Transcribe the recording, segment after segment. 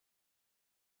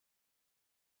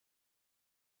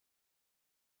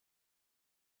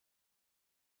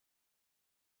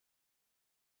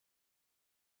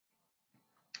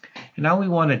now we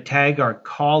want to tag our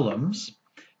columns.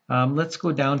 Let's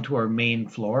go down to our main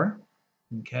floor.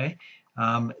 Okay.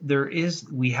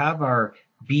 We have our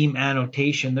beam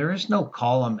annotation. There is no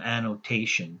column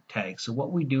annotation tag. So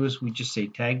what we do is we just say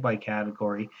tag by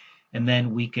category, and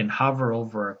then we can hover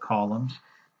over our columns,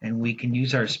 and we can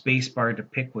use our space bar to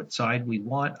pick what side we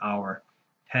want our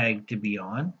tag to be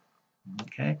on.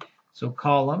 Okay. So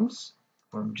columns,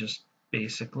 I'm just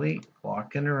basically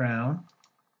walking around,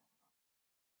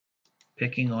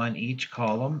 picking on each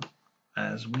column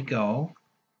as we go.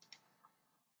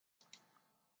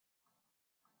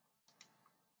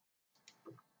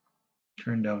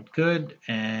 Turned out good.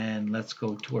 And let's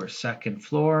go to our second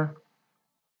floor.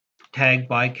 Tag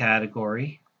by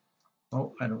category.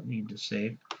 Oh, I don't need to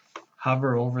save.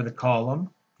 Hover over the column.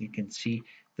 You can see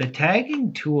the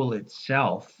tagging tool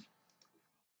itself.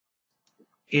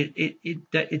 The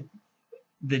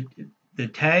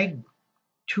tag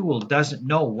tool doesn't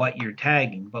know what you're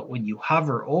tagging, but when you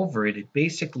hover over it, it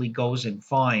basically goes and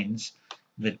finds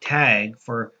the tag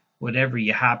for whatever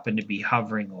you happen to be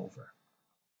hovering over.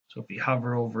 So if you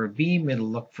hover over a beam, it'll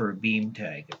look for a beam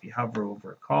tag. If you hover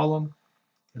over a column,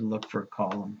 it'll look for a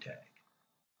column tag.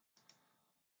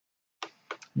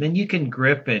 Then you can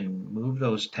grip and move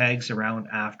those tags around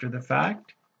after the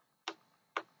fact.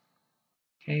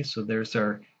 Okay, so there's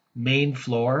our main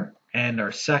floor and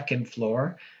our second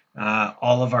floor.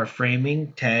 All of our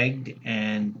framing tagged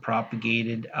and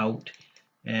propagated out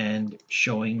and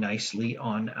showing nicely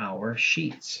on our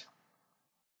sheets.